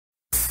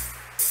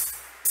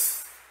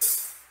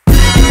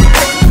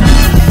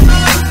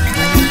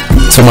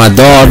my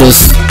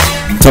daughters,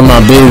 to my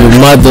baby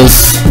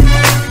mothers,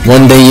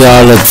 one day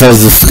y'all will touch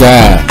the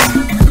sky.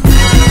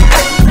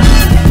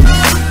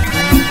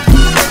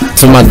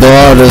 To my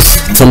daughters,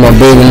 to my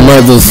baby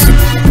mothers,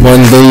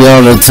 one day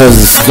y'all will touch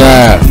the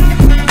sky.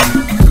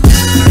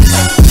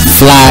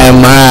 Fly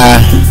am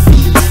I?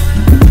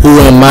 Who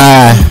am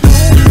I?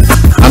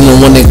 I'm the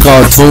one they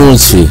call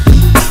Litunechi.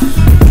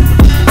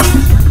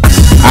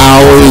 I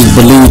always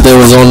believed there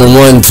was only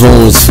one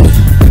Litunechi,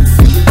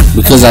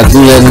 because I do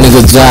that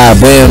nigga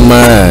job and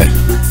mine.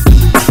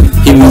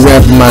 He be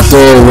rapping my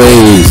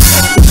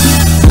throwaways.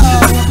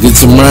 Get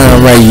your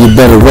mind right, you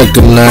better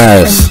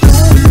recognize.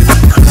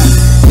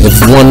 If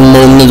one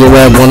more nigga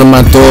rap one of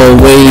my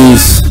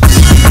throwaways,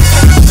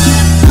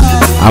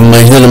 I'ma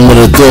hit him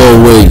with a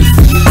throwaway.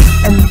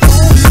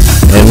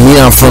 And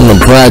me, I'm from the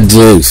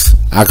projects.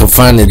 I can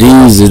find it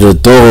easy to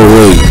throw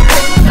away.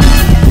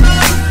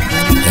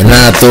 And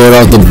I throw it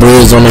off the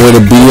bridge on the way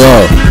to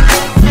BR.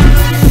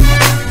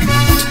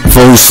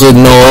 Full shit,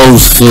 no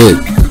old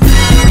shit.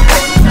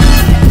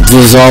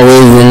 Just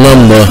always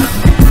remember,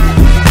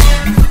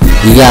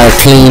 you gotta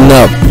clean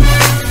up.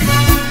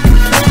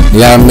 You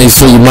gotta make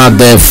sure you mop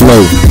that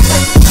flow.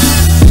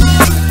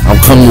 I'm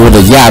coming with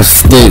a yap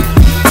stick.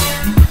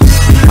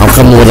 I'm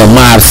coming with a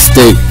mop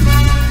stick.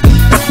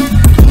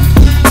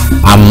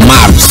 I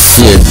mop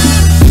shit.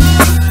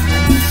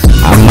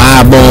 I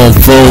mob on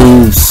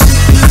foes.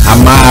 I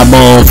mob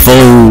on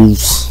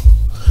foes.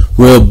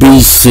 Real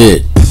beat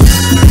shit.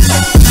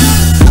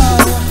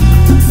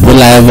 Will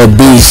I ever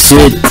be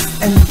shit?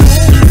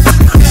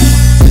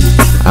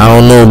 I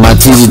don't know. My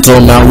teacher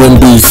told me I wouldn't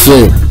be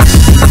shit.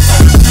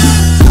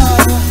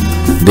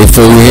 They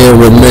fill your head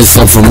with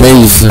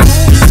misinformation.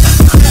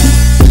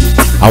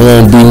 I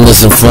won't be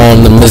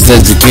misinformed and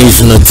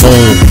miseducational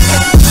tone.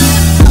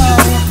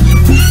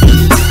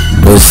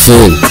 But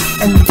shit,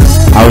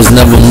 I was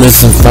never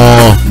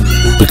misinformed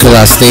because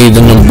I stayed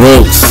in the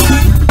books.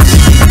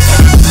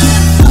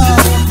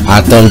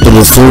 I thumbed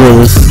through the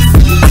sewers.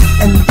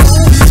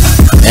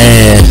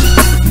 And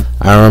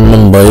I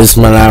remember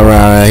Ismail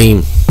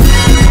Rahim.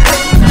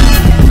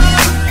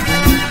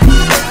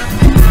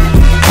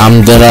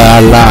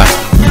 Alhamdulillah.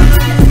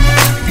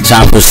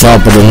 Chopper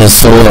sharper than the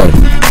sword.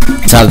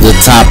 Chop the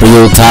top of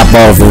your top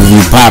off if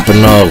you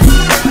popping off.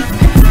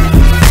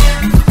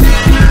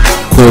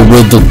 Quit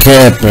with the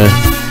capping.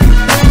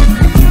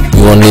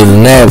 You gon' need a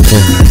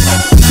napkin.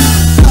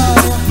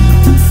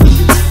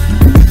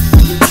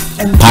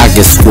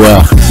 Pocket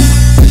square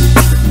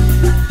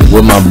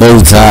with my bow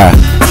tie.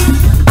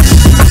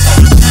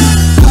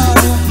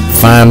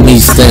 Find me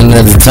standing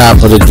at the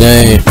top of the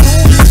game.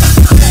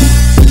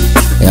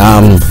 Yeah,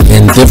 I'm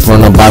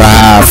indifferent about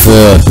how I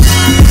feel.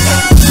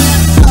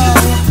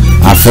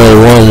 I feel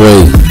one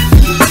way.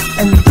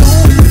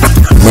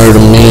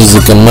 Murder,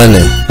 music, and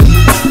money.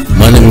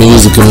 Money,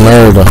 music, and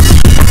murder.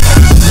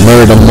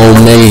 Murder, more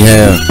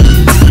mayhem.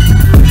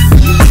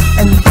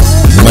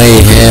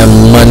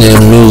 Mayhem, money,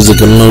 and music,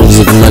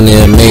 money,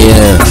 and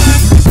mayhem.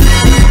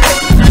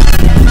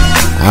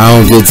 I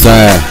don't get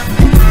tired.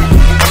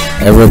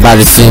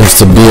 Everybody seems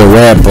to be a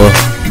rapper.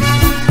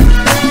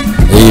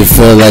 You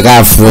feel like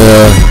I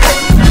feel.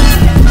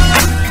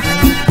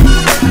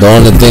 The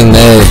only thing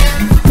that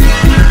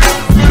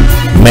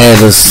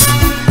matters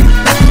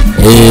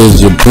is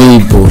your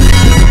people.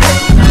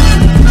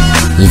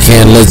 You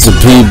can't let your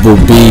people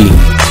be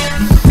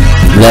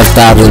left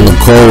out in the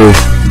cold.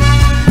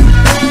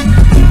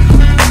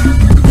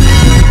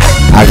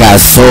 I got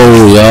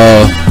soul,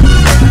 y'all.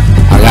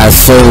 I got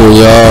soul,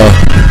 y'all.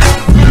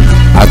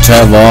 I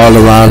travel all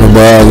around the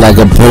world like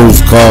a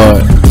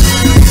postcard.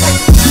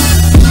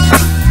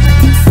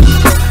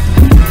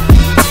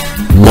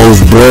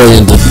 Most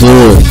brilliant to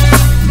do it.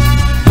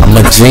 I'm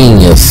a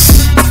genius.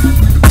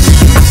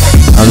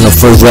 I'm the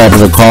first rapper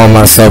to call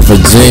myself a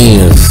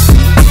genius.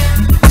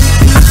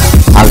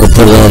 I could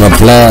put it on a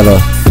platter.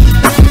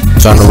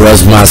 Trying to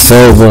rest my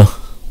silver.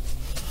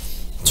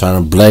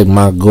 Trying to black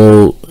my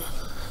gold.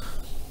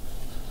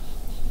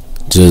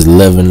 Just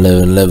living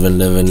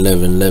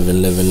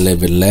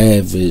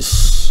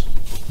lavish.